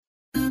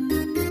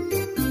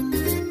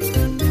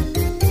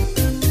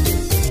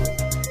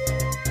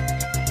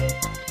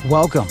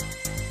Welcome.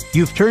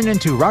 You've turned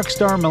into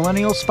Rockstar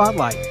Millennial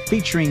Spotlight,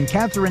 featuring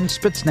Catherine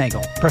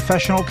Spitznagel,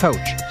 professional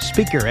coach,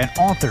 speaker, and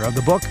author of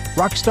the book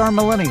Rockstar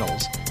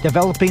Millennials,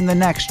 Developing the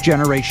Next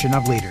Generation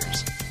of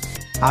Leaders.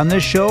 On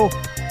this show,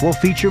 we'll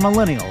feature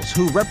millennials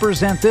who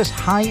represent this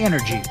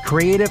high-energy,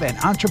 creative, and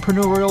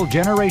entrepreneurial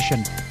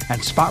generation,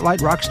 and spotlight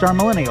rockstar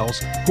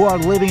millennials who are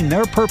living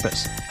their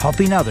purpose,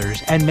 helping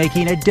others, and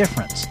making a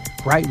difference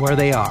right where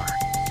they are.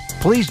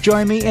 Please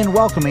join me in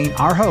welcoming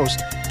our host,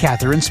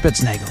 Catherine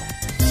Spitznagel.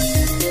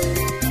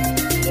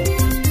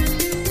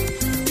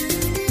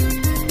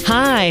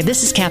 Hi,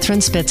 this is Catherine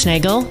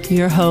Spitznagel,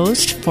 your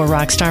host for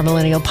Rockstar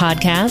Millennial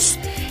Podcast.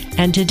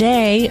 And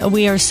today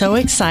we are so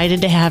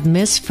excited to have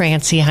Miss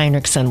Francie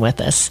Heinrichson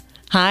with us.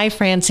 Hi,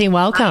 Francie.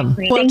 Welcome.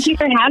 Hi, thank you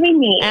for having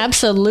me.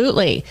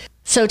 Absolutely.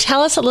 So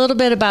tell us a little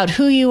bit about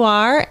who you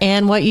are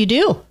and what you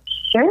do.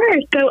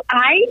 Sure. So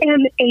I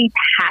am a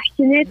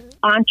passionate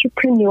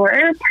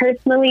entrepreneur.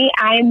 Personally,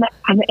 I'm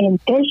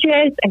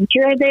ambitious, I'm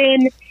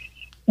driven,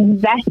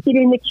 invested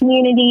in the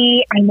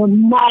community. I'm a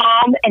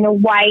mom and a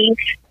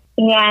wife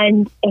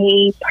and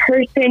a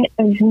person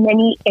of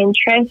many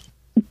interests.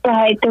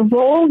 But the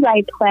roles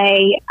I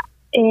play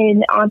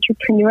in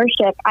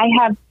entrepreneurship, I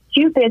have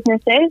two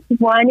businesses.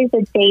 One is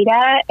a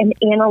data and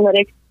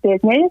analytics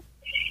business.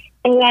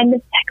 And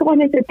the second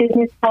one is a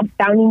business called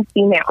Founding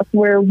Females,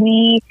 where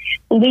we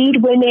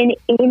lead women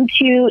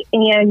into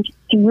and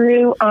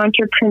through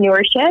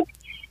entrepreneurship.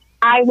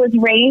 I was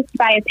raised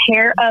by a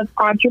pair of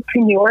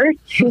entrepreneurs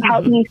who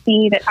helped me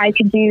see that I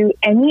could do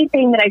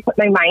anything that I put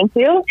my mind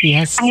to.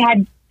 Yes. I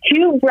had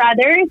two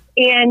brothers,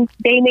 and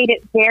they made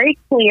it very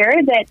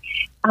clear that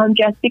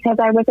just because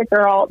I was a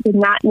girl did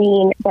not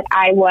mean that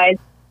I was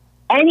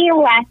any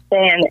less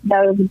than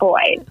those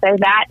boys. So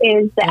that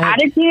is the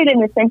attitude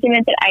and the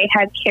sentiment that I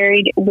have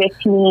carried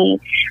with me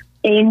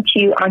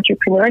into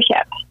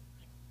entrepreneurship.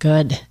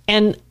 Good.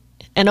 And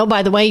oh,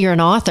 by the way, you're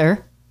an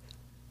author.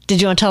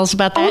 Did you want to tell us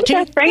about that too?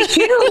 That's right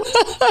too.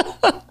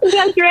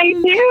 That's right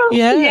too.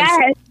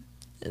 Yes.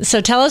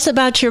 So tell us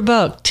about your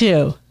book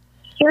too.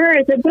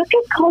 Sure. The book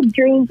is called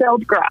Dream,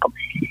 Build, Grow,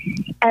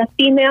 a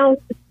female's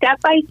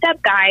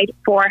step-by-step guide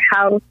for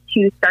how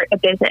to start a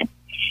business.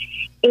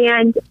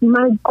 And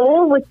my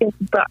goal with this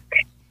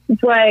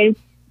book was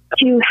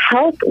to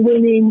help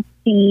women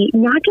see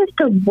not just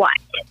the what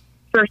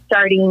for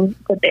starting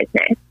the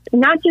business,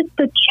 not just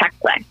the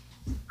checklist.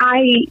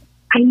 I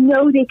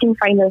know they can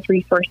find those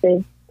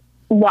resources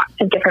lots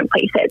of different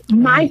places.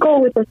 My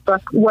goal with this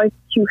book was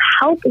to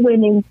help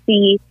women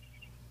see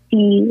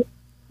the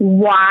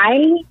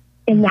why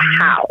and the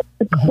how,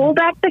 to pull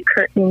back the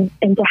curtain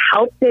and to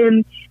help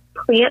them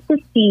plant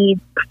the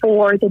seeds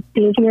for the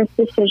business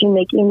decision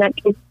making that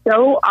is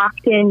so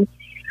often,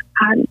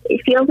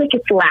 it feels like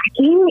it's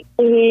lacking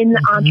in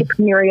the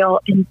entrepreneurial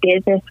and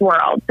business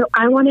world. So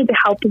I wanted to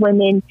help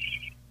women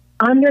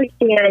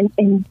understand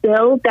and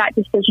build that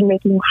decision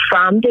making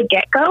from the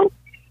get-go.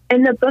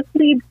 And the book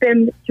leads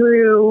them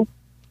through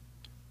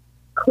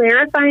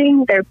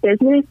clarifying their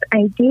business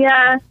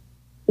idea,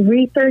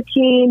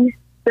 researching,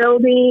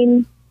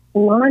 building,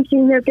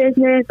 launching their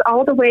business,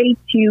 all the way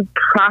to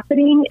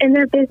profiting in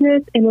their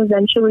business and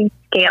eventually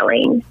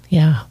scaling.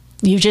 Yeah.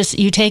 You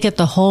take it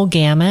the whole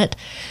gamut.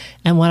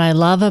 And what I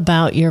love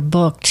about your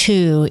book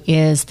too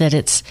is that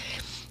it's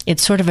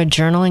sort of a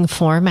journaling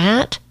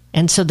format.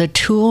 And so the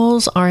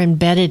tools are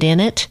embedded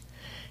in it.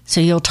 So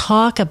you'll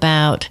talk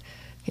about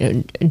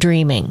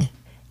dreaming.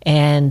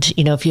 And,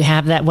 if you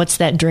have that, what's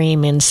that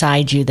dream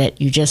inside you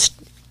that you just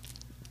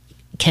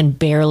can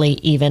barely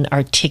even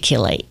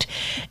articulate?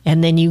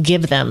 And then you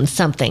give them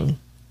something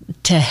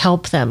to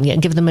help them,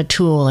 give them a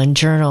tool and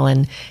journal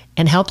and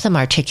help them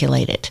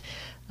articulate it.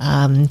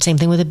 Same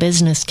thing with a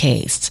business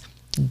case.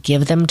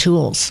 Give them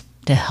tools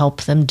to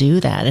help them do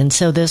that. And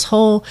so this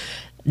whole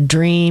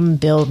dream,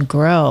 build,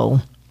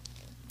 grow,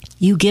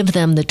 you give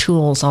them the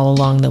tools all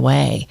along the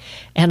way.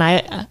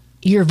 And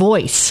your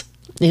voice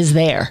is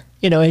there.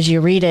 As you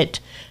read it,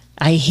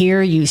 I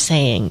hear you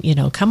saying,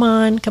 come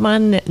on,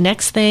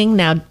 next thing.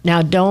 Now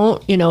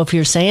don't, if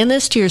you're saying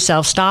this to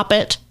yourself, stop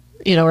it,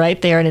 right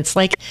there. And it's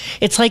like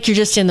you're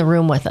just in the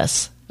room with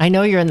us. I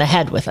know you're in the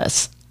head with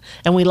us,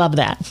 and we love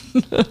that.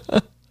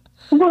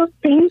 Well,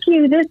 thank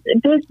you. This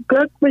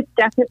book was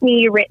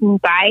definitely written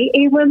by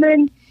a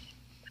woman,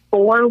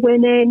 for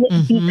women,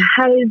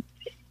 because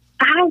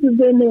as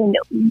women,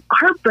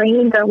 our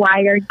brains are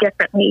wired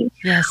differently.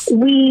 Yes.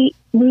 We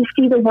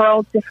see the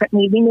world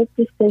differently. We make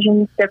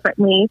decisions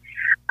differently.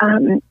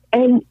 And,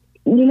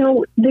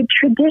 the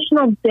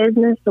traditional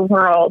business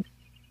world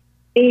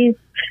is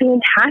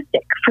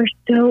fantastic for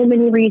so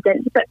many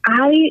reasons. But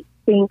I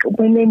think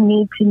women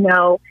need to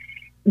know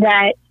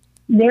that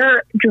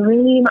their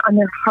dream on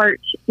their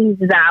heart is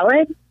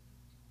valid.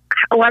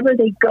 However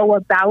they go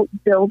about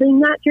building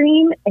that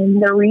dream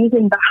and the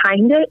reason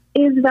behind it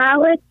is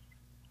valid.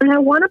 And I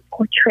want to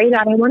portray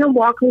that. I want to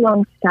walk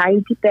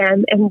alongside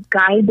them and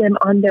guide them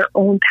on their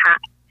own path,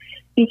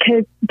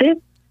 because this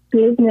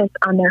business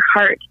on their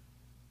heart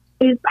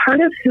is part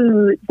of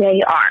who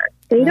they are.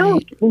 They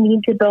don't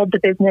need to build the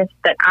business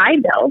that I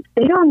built.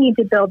 They don't need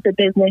to build the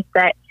business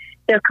that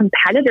their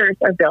competitors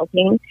are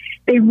building.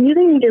 They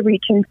really need to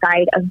reach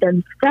inside of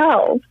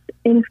themselves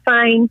and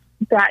find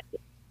that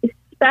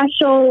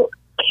special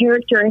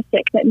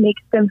characteristic that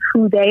makes them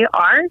who they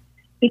are,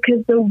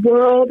 because the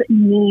world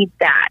needs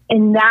that.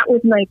 And that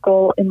was my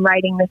goal in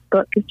writing this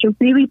book, is to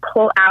really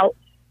pull out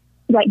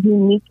that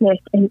uniqueness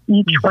in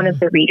each one of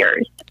the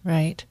readers.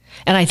 Right.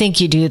 And I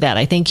think you do that.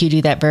 I think you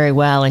do that very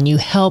well. And you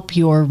help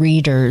your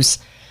readers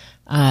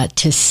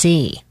to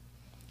see,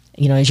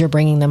 as you're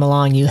bringing them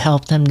along, you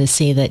help them to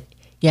see that,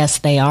 yes,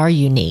 they are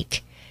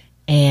unique,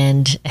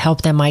 and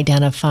help them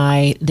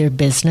identify their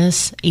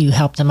business. You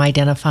help them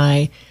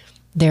identify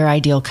their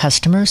ideal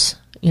customers,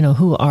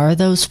 who are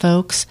those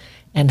folks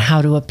and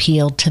how to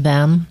appeal to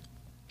them.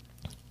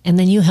 And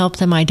then you help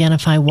them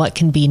identify what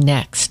can be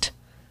next,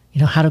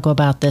 how to go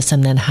about this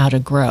and then how to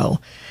grow.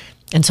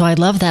 And so I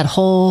love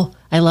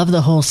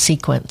the whole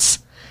sequence.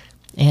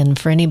 And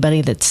for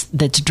anybody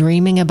that's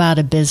dreaming about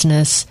a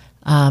business,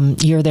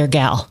 you're their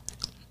gal,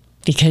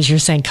 because you're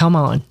saying, come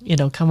on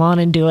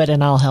and do it,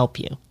 and I'll help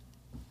you.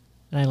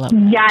 And I love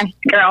that. Yes,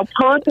 girl,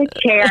 pull up a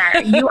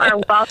chair. You are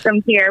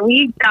welcome here.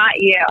 We got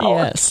you.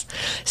 Yes.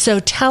 So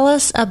tell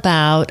us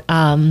about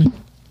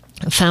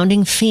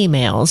Founding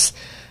Females.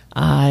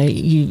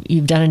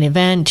 You've done an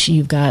event.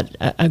 You've got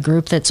a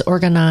group that's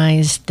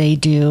organized. They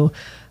do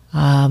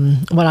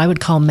what I would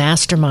call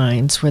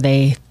masterminds, where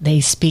they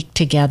speak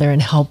together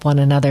and help one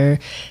another.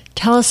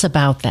 Tell us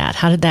about that.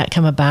 How did that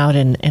come about,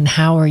 and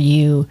how are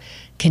you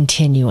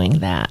continuing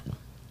that?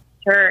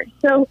 Sure.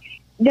 So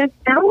the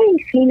Founding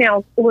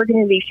Females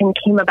organization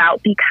came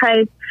about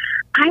because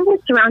I was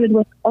surrounded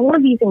with all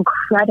of these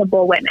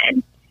incredible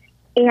women,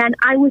 and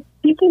I was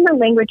speaking the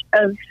language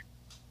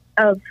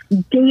of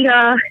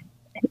data,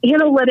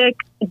 analytics,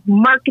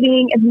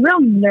 marketing, and real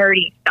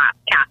nerdy stuff,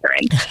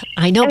 Catherine.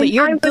 I know, but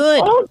you're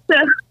good.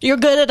 You're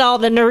good at all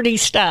the nerdy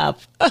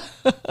stuff.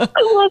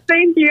 Well,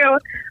 thank you.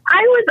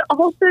 I was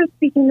also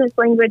speaking this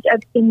language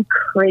of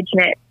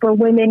encouragement for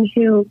women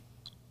who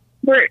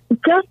were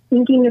just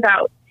thinking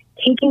about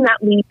taking that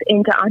leap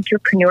into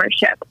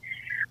entrepreneurship.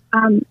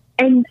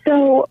 And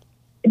so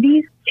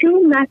these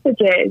two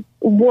messages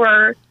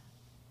were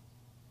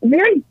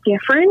very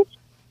different,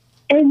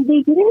 and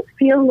they didn't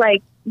feel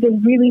like they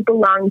really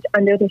belonged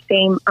under the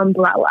same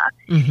umbrella.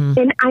 Mm-hmm.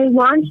 And I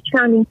launched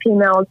Founding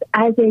Females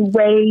as a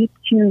way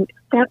to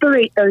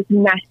separate those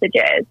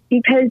messages,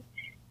 because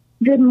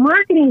the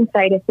marketing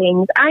side of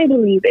things, I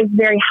believe, is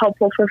very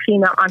helpful for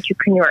female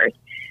entrepreneurs.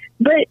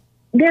 But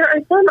there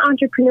are some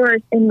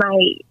entrepreneurs in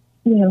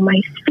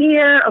my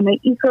sphere or my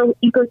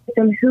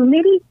ecosystem who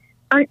maybe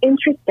aren't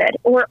interested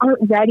or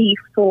aren't ready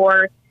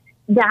for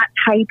that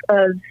type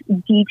of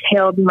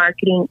detailed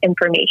marketing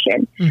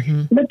information.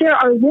 Mm-hmm. But there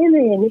are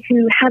women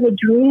who have a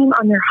dream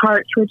on their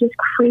heart, who are just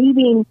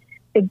craving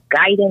the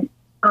guidance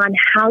on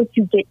how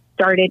to get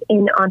started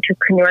in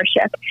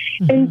entrepreneurship.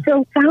 Mm-hmm. And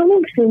so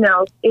Founding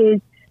Females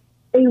is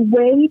a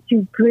way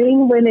to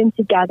bring women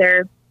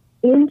together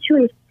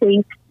into a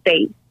safe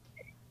space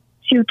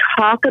to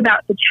talk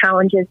about the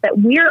challenges that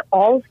we're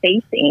all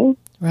facing.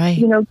 Right.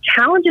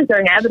 Challenges are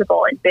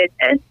inevitable in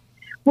business.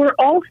 We're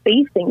all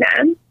facing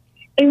them,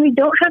 and we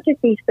don't have to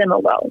face them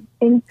alone.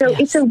 And so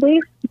It's a way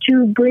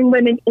to bring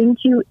women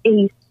into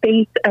a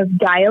space of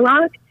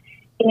dialogue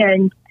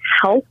and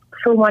help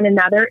for one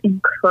another,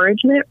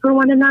 encouragement for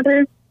one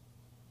another.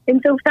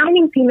 And so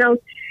Founding Females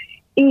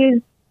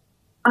is,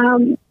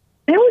 I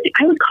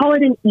would call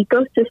it an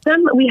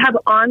ecosystem. We have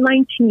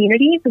online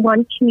communities,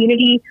 one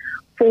community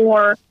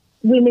for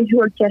women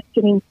who are just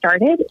getting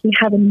started. We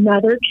have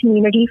another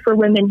community for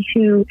women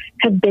who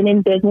have been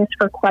in business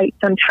for quite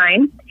some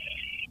time.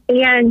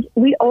 And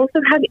we also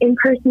have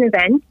in-person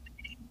events.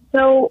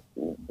 So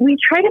we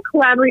try to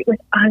collaborate with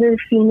other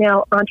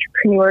female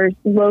entrepreneurs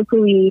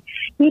locally,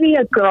 maybe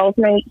a girls'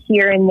 night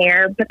here and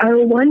there. But our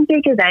one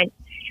big event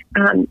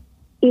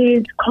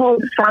is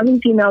called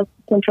Founding Females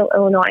Central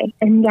Illinois.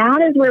 And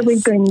that is where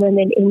we bring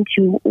women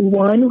into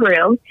one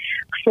room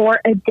for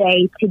a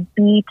day to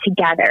be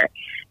together.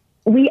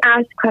 We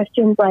ask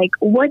questions like,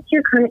 what's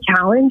your current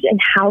challenge, and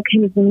how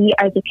can we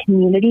as a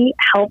community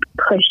help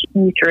push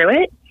you through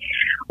it?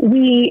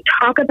 We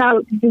talk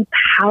about the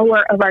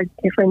power of our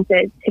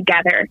differences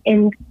together,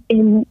 and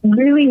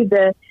really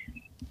the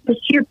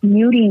sheer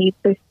beauty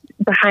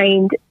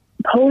behind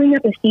pulling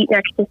up a seat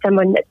next to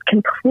someone that's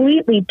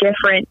completely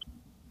different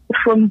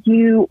from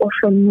you or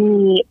from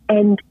me,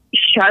 and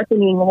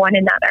sharpening one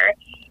another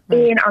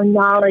in our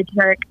knowledge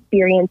and our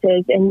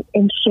experiences,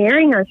 and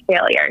sharing our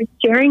failures,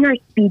 sharing our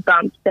speed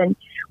bumps, and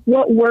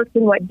what worked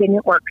and what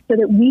didn't work, so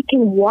that we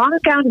can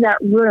walk out of that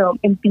room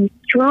and be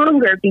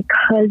stronger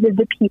because of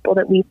the people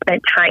that we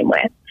spent time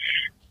with.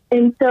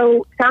 And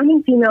so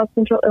Founding Females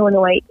Central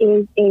Illinois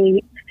is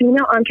a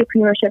female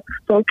entrepreneurship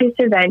focused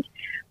event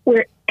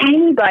where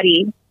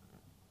anybody,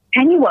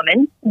 any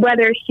woman,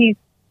 whether she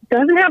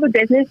doesn't have a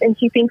business and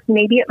she thinks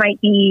maybe it might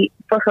be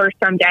for her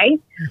someday,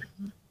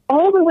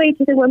 all the way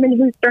to the woman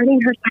who's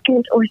starting her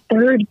second or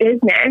third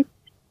business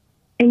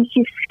and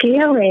she's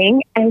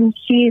scaling, and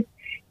she's,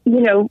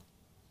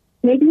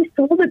 maybe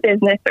sold a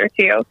business or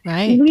two.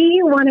 Right.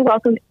 We want to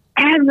welcome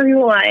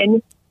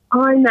everyone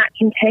on that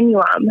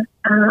continuum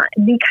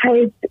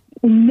because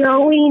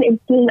knowing and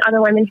seeing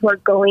other women who are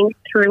going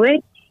through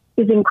it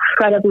is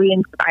incredibly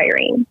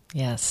inspiring.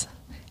 Yes.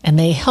 And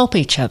they help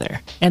each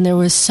other. And there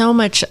was so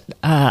much,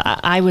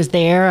 I was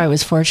there. I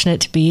was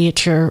fortunate to be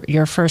at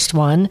your first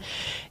one.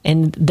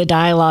 And the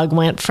dialogue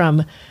went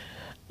from,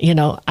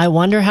 I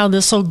wonder how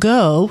this will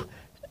go,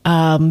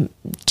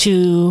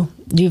 to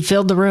you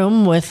filled the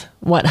room with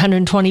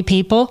 120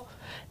 people,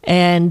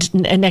 and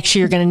next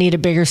year you're going to need a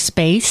bigger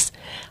space.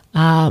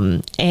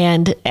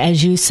 And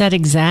as you said,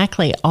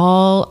 exactly,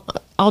 all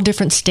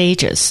different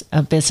stages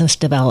of business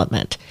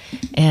development,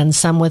 and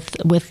some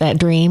with that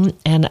dream,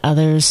 and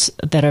others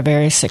that are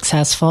very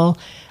successful.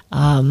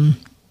 And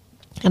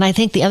I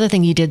think the other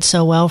thing you did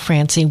so well,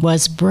 Francie,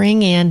 was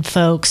bring in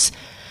folks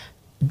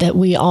that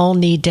we all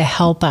need to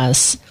help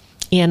us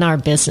in our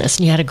business.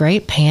 And you had a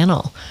great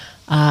panel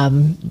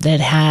that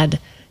had,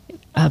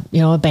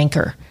 a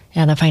banker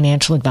and a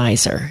financial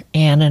advisor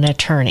and an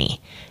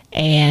attorney,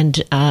 and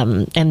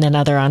then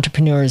other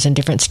entrepreneurs in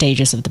different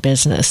stages of the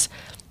business.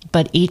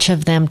 But each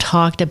of them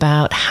talked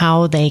about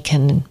how they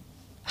can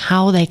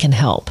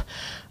help.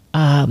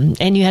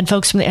 And you had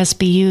folks from the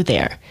SBU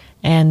there,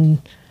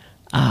 and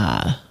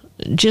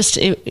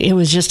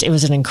it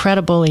was an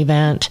incredible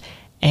event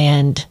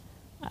and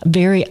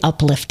very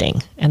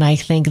uplifting. And I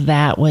think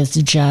that was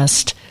the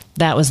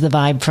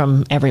vibe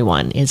from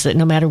everyone, is that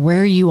no matter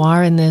where you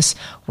are in this,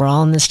 we're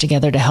all in this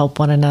together to help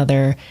one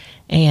another.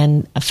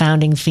 And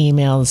Founding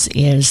Females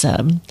is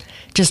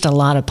just a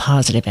lot of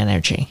positive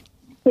energy.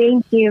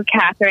 Thank you,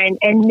 Catherine.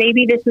 And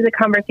maybe this is a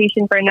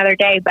conversation for another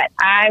day, but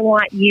I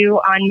want you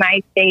on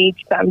my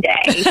stage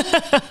someday.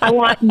 I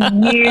want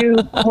you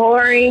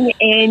pouring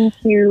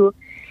into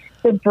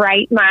the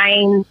bright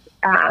minds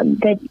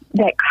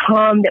that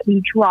come, that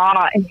we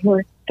draw, and who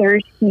are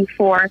thirsty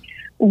for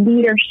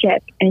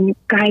leadership and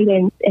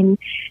guidance and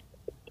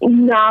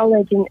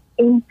knowledge and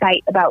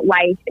insight about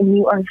life, and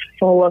you are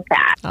full of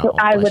that. So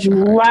I would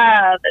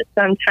love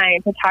some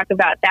time to talk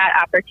about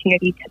that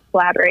opportunity to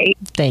collaborate.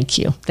 Thank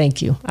you.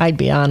 I'd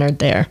be honored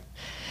there.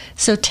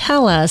 So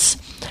tell us,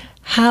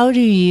 how do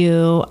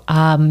you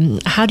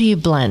blend?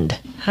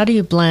 How do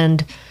you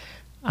blend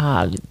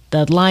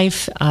the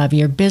life of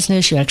your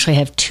business? You actually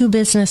have two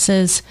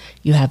businesses.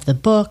 You have the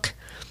book.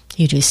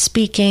 You do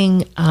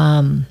speaking.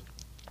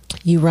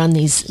 You run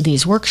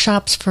these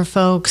workshops for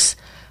folks.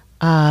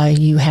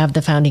 You have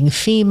the Founding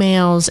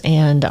Females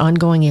and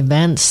ongoing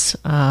events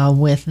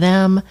with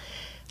them.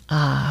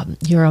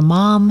 You're a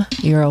mom.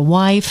 You're a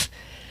wife.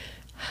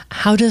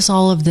 How does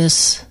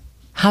this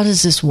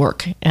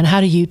work? And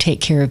how do you take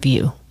care of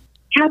you?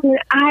 Catherine,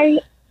 I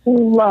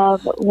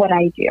love what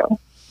I do.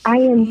 I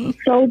am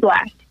so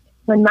blessed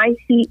when my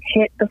feet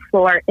hit the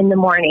floor in the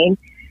morning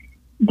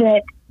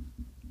that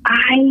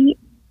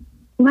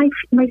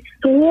my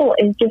soul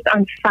is just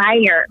on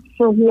fire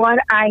for what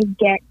I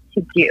get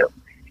to do.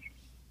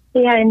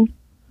 And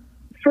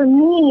for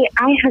me,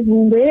 I have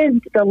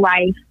lived the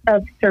life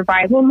of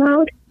survival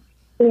mode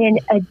in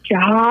a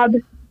job,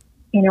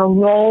 in a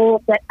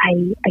role that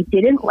I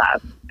didn't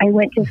love. I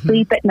went to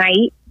sleep at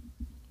night,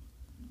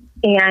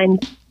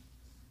 and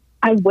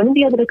I wouldn't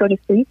be able to go to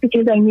sleep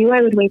because I knew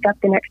I would wake up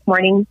the next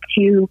morning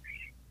to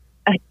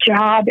a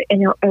job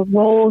and a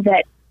role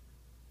that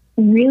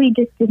really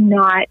just did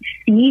not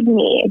feed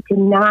me. It did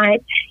not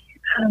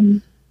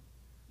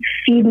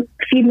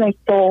feed my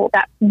soul,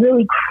 that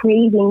really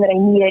craving that I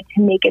needed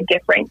to make a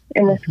difference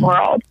in this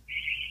world.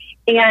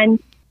 And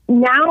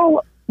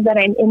now that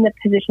I'm in the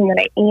position that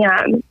I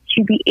am,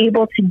 to be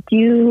able to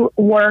do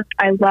work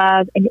I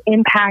love and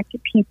impact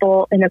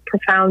people in a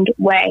profound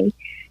way,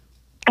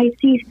 I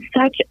see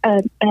such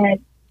a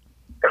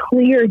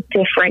clear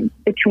difference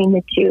between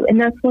the two.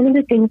 And that's one of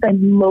the things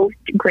I'm most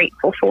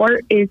grateful for,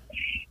 is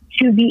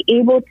to be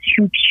able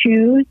to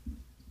choose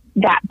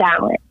that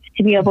balance,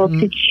 to be able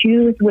to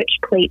choose which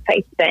plates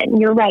I spin.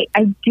 You're right,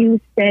 I do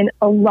spin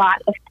a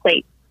lot of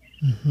plates.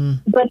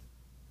 But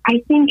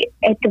I think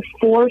at the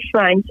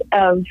forefront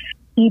of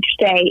each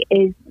day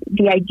is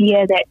the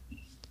idea that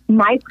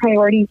my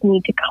priorities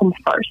need to come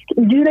first.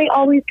 Do they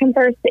always come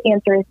first? The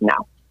answer is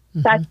no.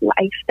 That's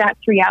life.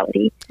 That's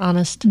reality.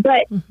 Honest.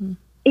 But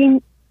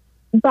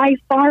by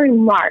far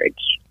and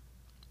large,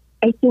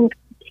 I think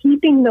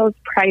keeping those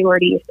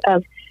priorities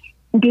of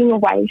being a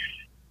wife,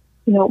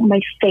 my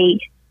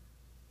faith,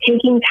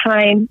 taking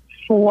time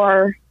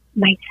for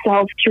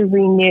myself to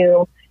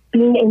renew,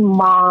 being a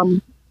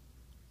mom,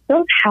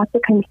 those have to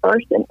come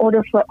first in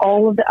order for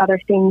all of the other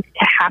things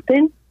to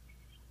happen.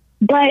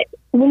 But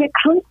when it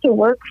comes to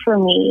work for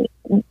me,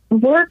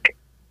 work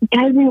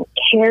doesn't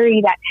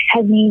carry that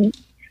heavy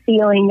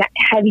feeling, that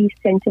heavy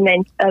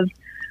sentiment of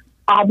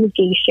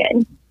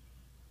obligation.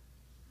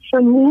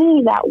 For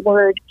me, that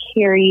word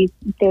carries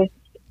this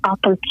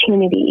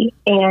opportunity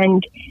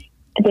and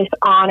this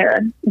honor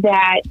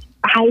that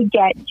I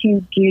get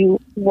to do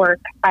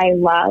work I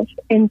love.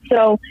 And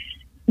so,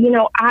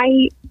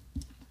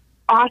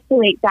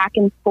 oscillate back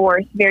and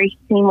forth very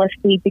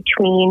seamlessly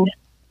between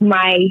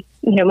my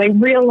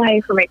real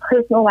life or my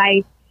personal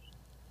life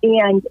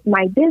and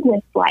my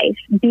business life,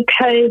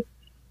 because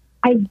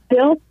I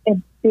built a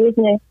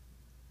business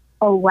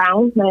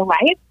around my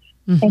life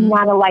and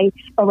not a life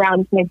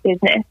around my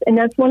business. And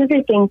that's one of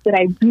the things that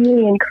I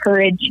really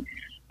encourage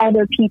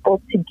other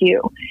people to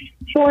do.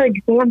 For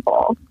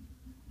example,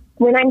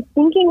 when I'm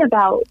thinking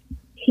about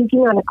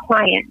taking on a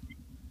client,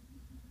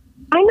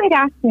 I might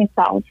ask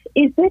myself,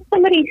 is this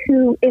somebody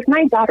who, if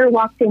my daughter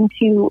walked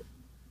into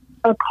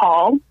a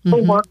call,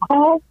 a work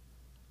call,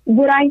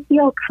 would I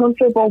feel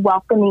comfortable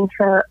welcoming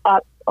her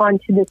up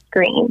onto the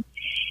screen?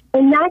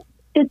 And that's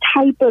the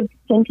type of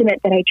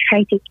sentiment that I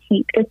try to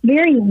keep. This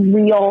very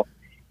real,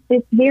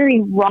 this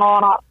very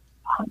raw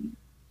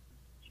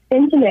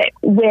sentiment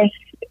with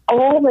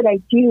all that I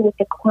do with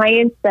the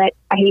clients that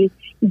I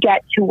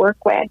get to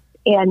work with,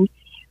 and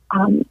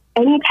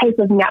any type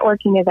of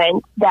networking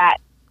event that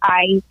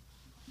I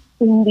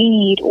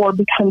lead or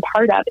become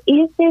part of.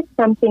 Is this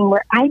something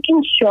where I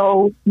can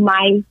show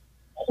my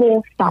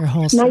whole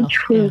self, my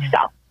true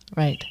self?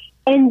 Right.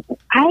 And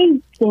I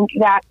think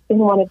that's been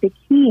one of the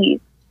keys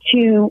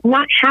to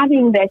not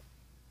having this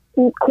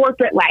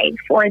corporate life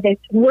or this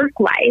work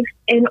life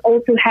and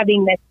also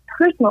having this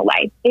personal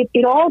life.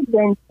 It all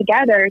blends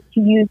together, to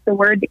use the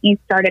word that you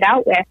started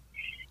out with.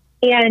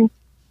 And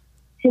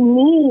to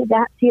me,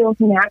 that feels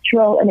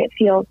natural, and it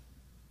feels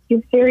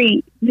just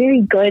very,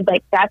 very good.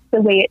 Like that's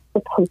the way it's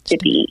supposed to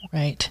be.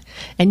 Right.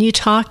 And you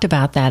talked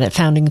about that at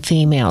Founding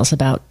Females,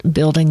 about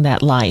building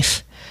that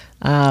life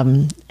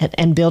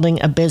and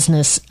building a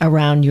business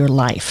around your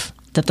life,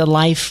 that the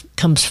life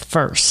comes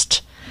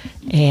first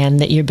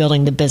and that you're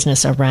building the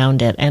business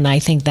around it. And I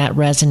think that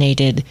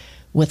resonated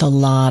with a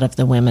lot of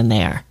the women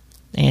there.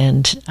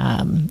 And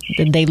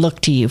they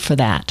look to you for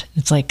that.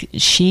 It's like,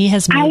 she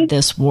has made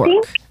this work.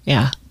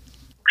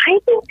 I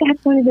think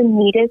that's one of the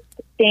neatest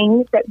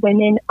things, that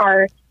women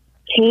are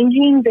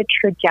changing the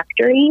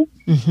trajectory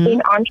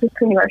in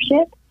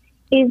entrepreneurship,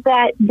 is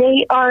that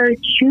they are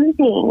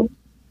choosing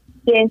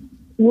this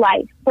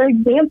life. For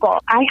example,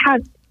 I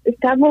have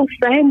several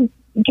friends,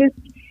 just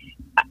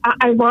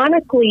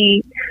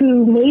ironically,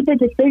 who made the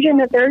decision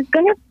that they're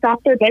going to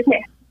stop their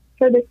business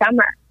for the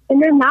summer,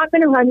 and they're not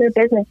going to run their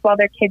business while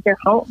their kids are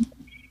home.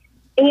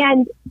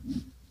 And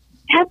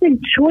that's a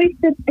choice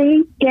that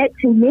they get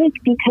to make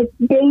because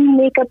they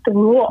make up the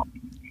rules.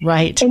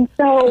 Right. And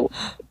so,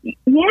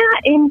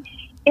 and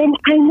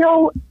I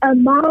know a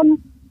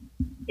mom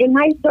in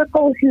my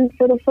circle who,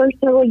 for the first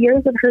several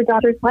years of her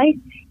daughter's life,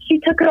 she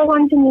took her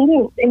along to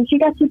meetings, and she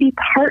got to be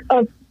part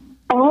of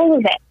all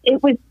of it.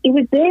 It was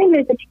them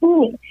as a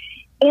team.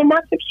 And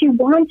that's what she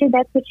wanted.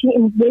 That's what she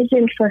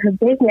envisioned for her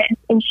business.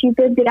 And she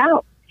lived it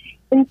out.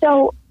 And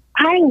so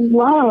I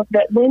love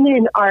that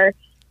women are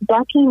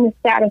bucking the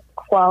status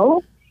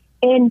quo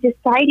and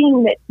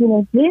deciding that,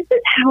 this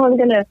is how I'm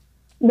going to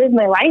live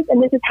my life,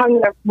 and this is how I'm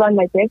going to run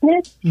my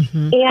business.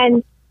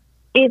 And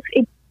if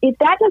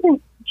that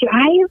doesn't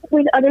jive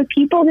with other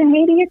people, then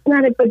maybe it's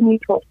not a good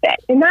mutual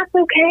fit, and that's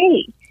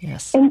okay.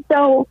 Yes. And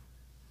so,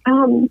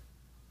 and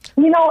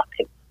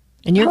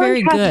you're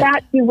very good.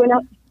 That to when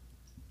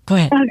Go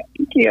ahead.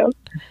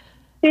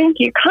 Thank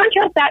you.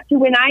 Contrast that to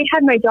when I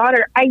had my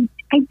daughter. I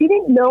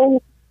didn't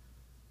know.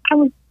 I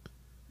was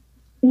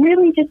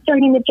really just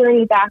starting the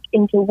journey back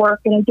into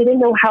work, and I didn't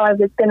know how I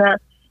was going to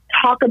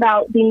talk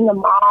about being a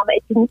mom.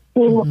 It didn't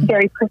seem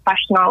very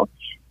professional.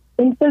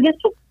 And so this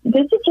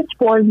is just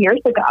 4 years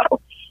ago.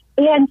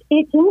 And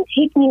it didn't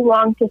take me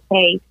long to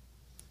say,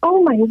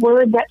 oh my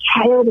word, that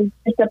child is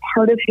just a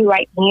part of who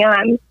I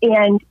am.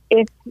 And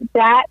if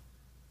that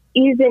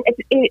isn't,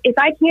 if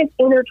I can't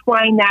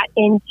intertwine that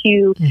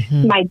into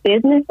my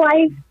business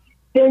life,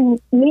 then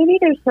maybe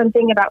there's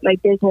something about my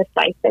business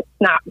life that's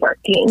not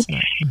working.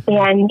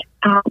 And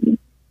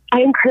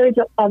I encourage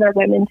other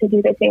women to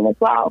do the same as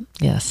well.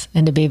 Yes,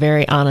 and to be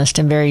very honest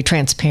and very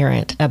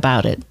transparent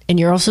about it. And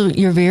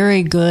you're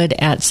very good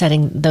at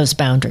setting those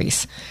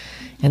boundaries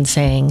and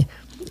saying,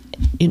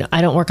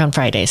 I don't work on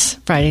Fridays.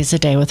 Friday's a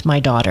day with my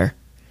daughter.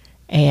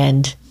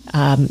 And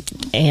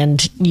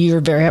you're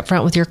very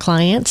upfront with your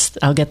clients.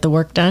 I'll get the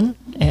work done,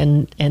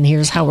 and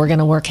here's how we're going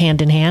to work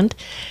hand in hand,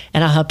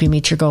 and I'll help you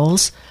meet your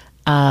goals.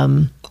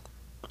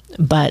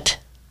 But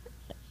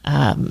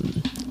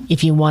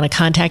if you want to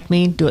contact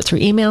me, do it through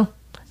email.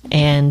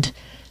 And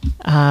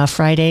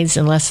Fridays,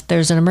 unless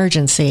there's an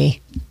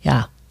emergency,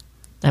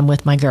 I'm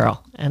with my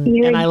girl.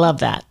 And I love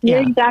that.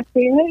 You're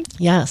exactly right.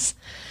 Yes.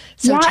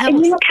 So and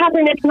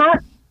Catherine, it's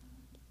not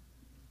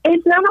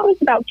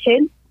always about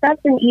kids. That's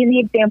an easy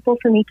example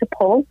for me to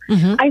pull.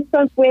 I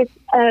spoke with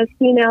a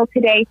female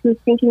today who's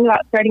thinking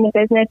about starting a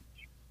business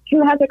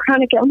who has a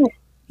chronic illness.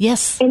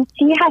 Yes. And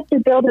she has to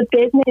build a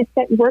business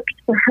that works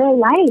for her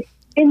life.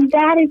 And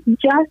that is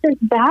just as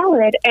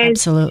valid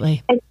as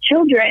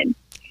children,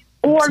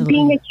 or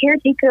being a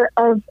caretaker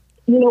of,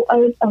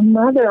 a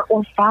mother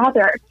or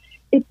father.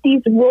 It's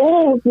these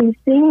roles, these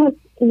things,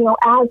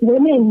 as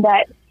women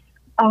that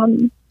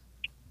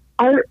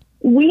are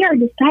we are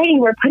deciding,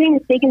 we're putting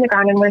a stake in the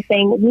ground and we're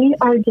saying we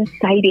are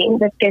deciding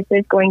that this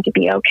is going to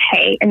be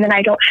okay and that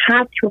I don't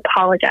have to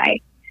apologize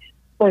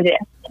for this.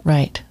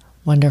 Right.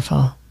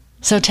 Wonderful.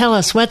 So tell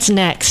us, what's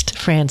next,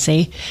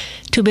 Francie?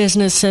 2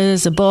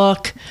 businesses, a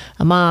book,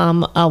 a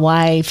mom, a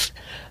wife.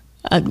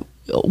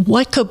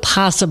 What could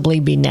possibly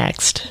be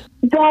next?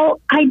 Well,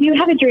 I do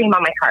have a dream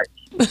on my heart.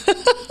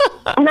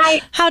 And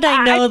how'd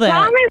I know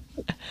that?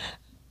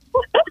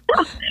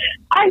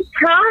 I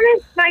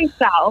promised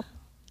myself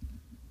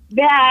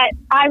that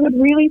I would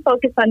really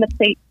focus on the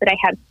plates that I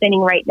have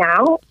spinning right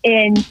now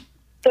and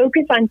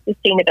focus on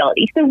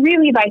sustainability. So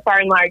really, by far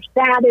and large,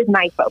 that is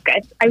my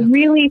focus. I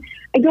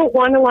don't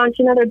want to launch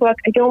another book.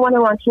 I don't want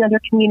to launch another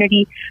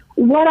community.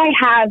 What I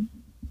have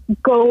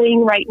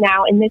going right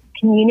now in this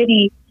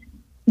community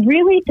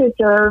really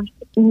deserves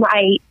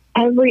my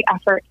every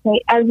effort, my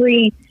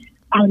every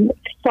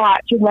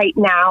thought right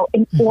now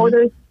in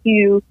order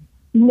to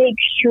make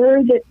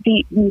sure that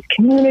these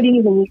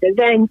communities and these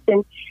events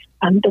and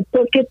the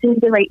book gets into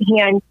the right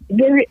hands.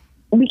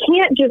 We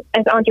can't just,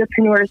 as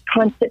entrepreneurs,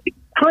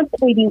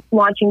 constantly be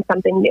launching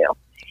something new.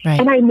 Right.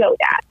 And I know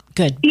that.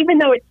 Good. Even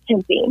though it's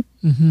tempting.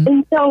 Mm-hmm.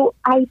 And so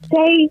I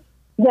say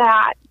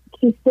that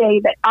to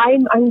say that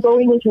I'm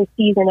going into a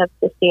season of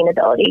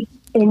sustainability,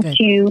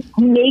 into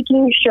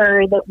making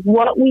sure that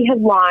what we have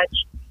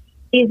launched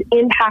is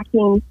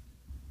impacting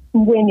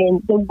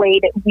women the way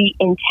that we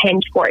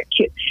intend for it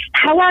to.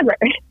 However,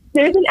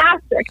 there's an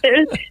asterisk.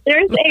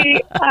 There's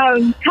a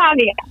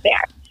caveat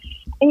there.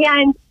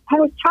 And I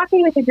was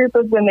talking with a group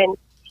of women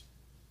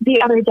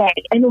the other day,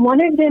 and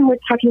one of them was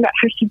talking about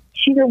how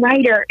she's a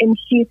writer and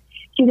she's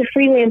a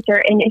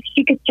freelancer, and if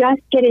she could just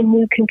get a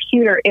new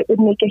computer, it would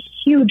make a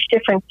huge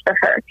difference for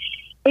her.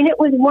 And it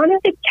was one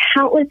of the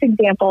countless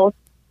examples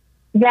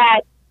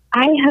that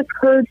I have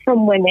heard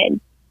from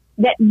women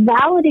that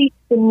validates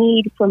the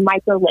need for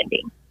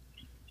microlending.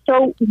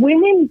 So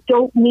women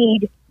don't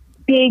need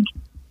big,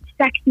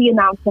 sexy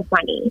amounts of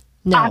money,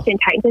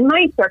 oftentimes, in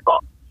my circle.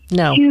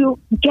 No. To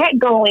get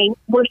going,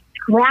 we're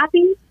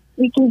scrappy.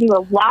 We can do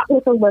a lot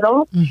with a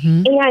little,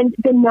 and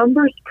the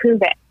numbers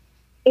prove it.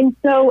 And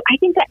so I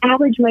think the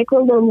average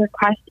microloan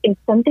request is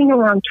something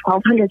around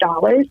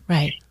 $1,200.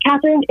 Right.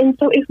 Catherine, and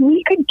so if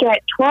we could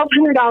get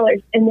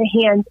 $1,200 in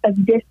the hands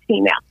of this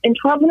female and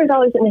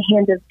 $1,200 in the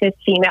hands of this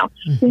female,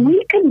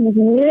 we could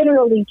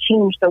literally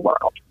change the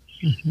world.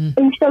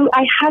 And so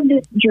I have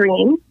this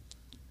dream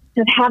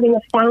of having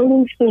a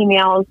founding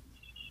females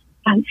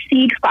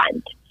seed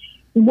fund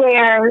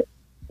where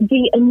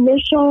the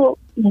initial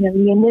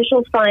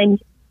fund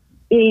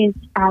is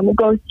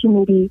goes to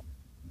maybe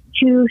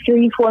 2,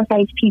 3, 4,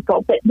 5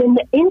 people, but then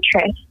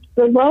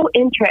the low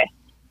interest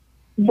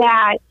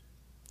that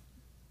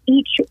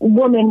each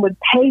woman would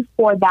pay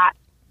for that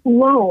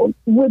loan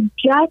would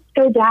just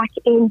go back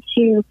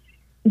into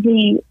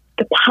the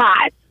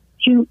pot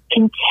to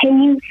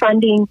continue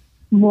funding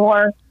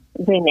more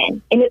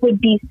women, and it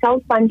would be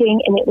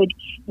self-funding, and it would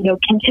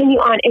continue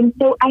on. And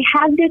so I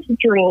had this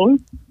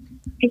dream.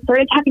 I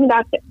started talking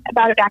about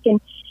it back in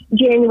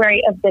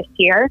January of this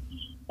year,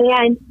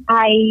 and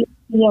I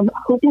am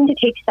hoping to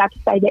take steps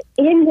by the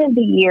end of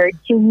the year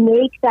to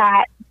make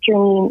that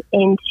dream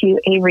into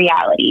a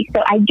reality.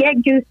 So I get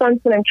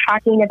goosebumps when I'm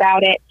talking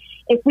about it.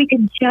 If we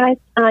could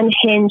just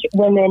unhinge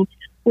women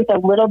with a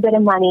little bit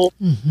of money,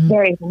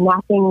 there is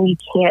nothing we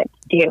can't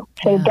do.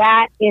 So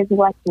that is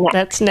what's next.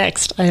 That's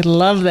next. I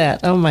love that.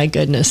 Oh, my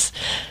goodness.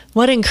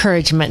 What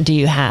encouragement do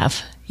you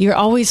have? You're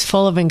always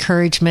full of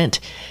encouragement.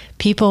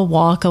 People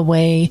walk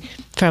away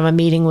from a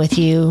meeting with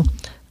you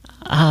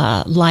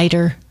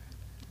lighter,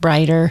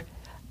 brighter.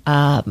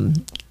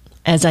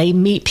 As I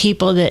meet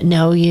people that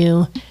know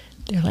you,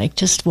 they're like,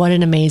 just what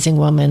an amazing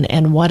woman,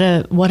 and what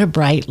a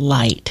bright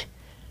light.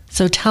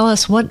 So tell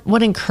us,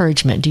 what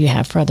encouragement do you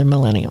have for other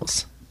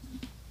millennials?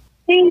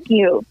 Thank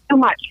you so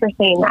much for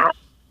saying that.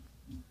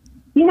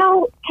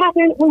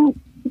 Catherine,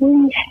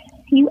 when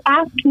you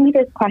ask me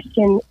this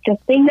question, the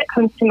thing that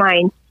comes to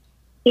mind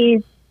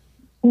is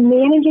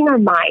managing our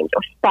mind,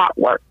 or thought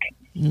work.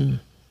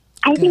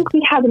 I think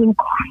we have an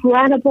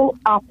incredible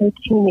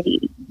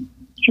opportunity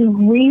to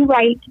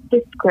rewrite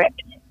the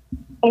script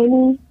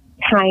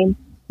anytime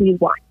we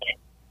want.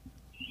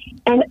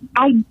 And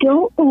I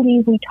don't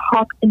believe we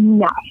talk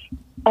enough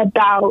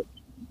about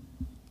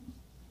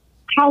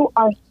how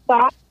our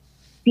thoughts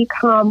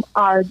become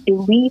our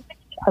beliefs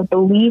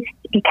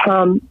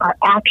become our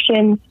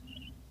actions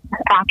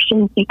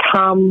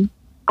become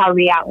our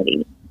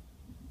reality.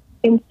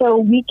 And so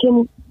we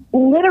can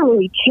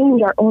literally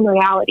change our own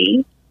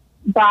reality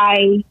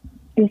by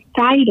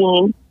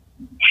deciding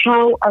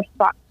how our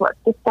thoughts work,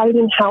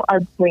 deciding how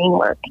our brain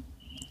works.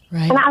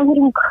 Right. And I would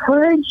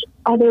encourage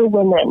other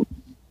women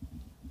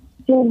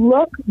to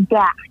look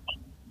back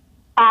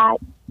at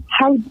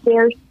how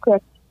their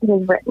script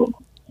was written.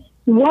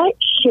 What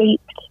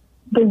shaped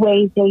the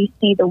way they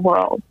see the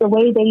world, the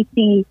way they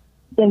see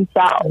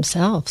themselves.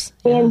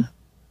 And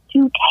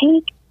to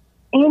take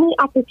any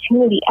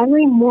opportunity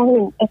every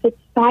morning, if it's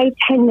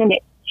 5-10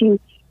 minutes, to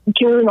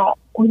journal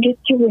or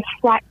just to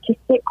reflect, to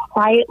sit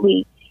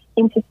quietly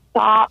and to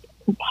stop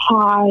and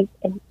pause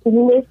and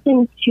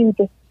listen to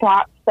the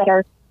thoughts that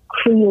are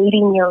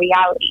creating your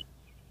reality.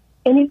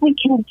 And if we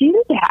can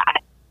do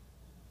that,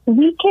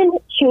 we can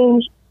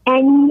change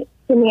any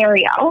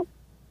scenario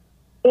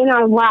in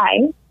our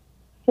life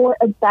for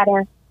a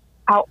better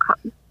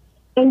outcome.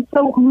 And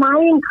so my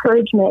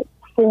encouragement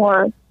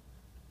for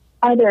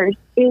others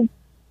is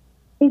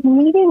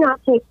maybe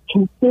not to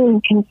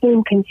consume.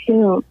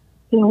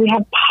 You know, we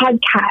have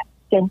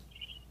podcasts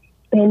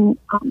and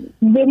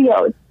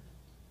videos.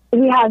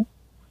 We have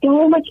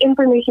so much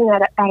information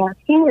at our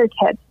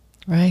fingertips.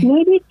 Right.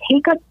 Maybe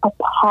take a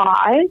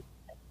pause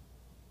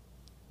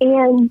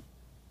and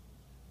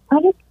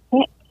let it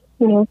sit.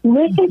 You know,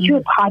 listen to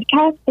a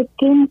podcast, but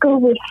then go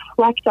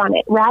reflect on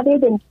it rather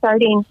than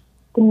starting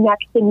the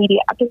next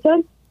immediate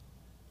episode.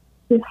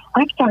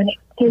 Reflect on it.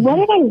 Say, what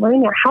did I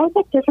learn there? How is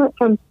it different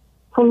from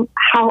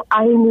how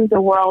I knew the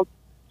world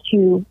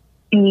to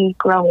be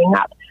growing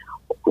up?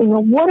 You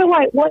know,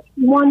 what's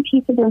one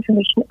piece of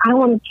information I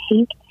want to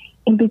take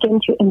and begin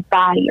to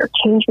embody or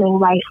change my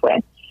life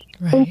with?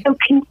 Right. And so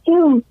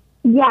consume,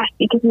 yes,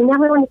 because you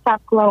never want to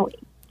stop growing.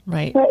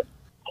 Right. But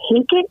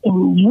take it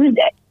and use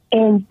it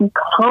and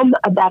become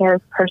a better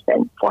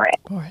person for it.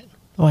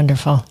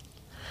 Wonderful.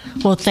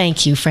 Well,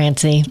 thank you,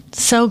 Francie.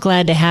 So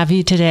glad to have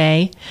you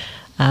today.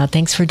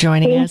 Thanks for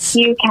joining us.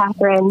 Thank you,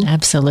 Catherine.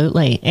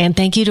 Absolutely. And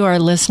thank you to our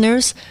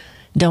listeners.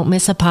 Don't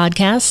miss a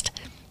podcast.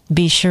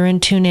 Be sure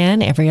and tune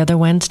in every other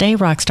Wednesday,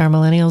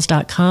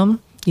 rockstarmillennials.com.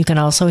 You can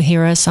also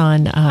hear us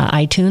on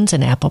iTunes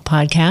and Apple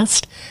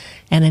Podcast.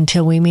 And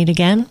until we meet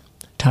again,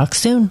 talk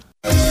soon.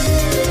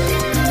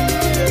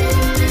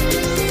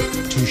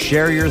 To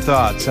share your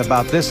thoughts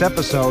about this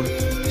episode,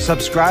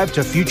 subscribe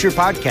to future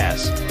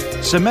podcasts,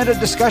 submit a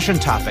discussion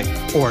topic,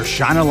 or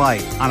shine a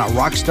light on a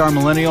rockstar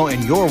millennial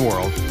in your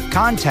world,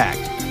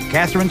 contact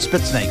Catherine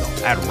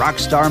Spitznagel at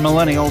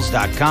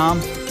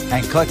rockstarmillennials.com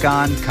and click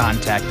on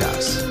Contact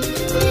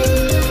Us.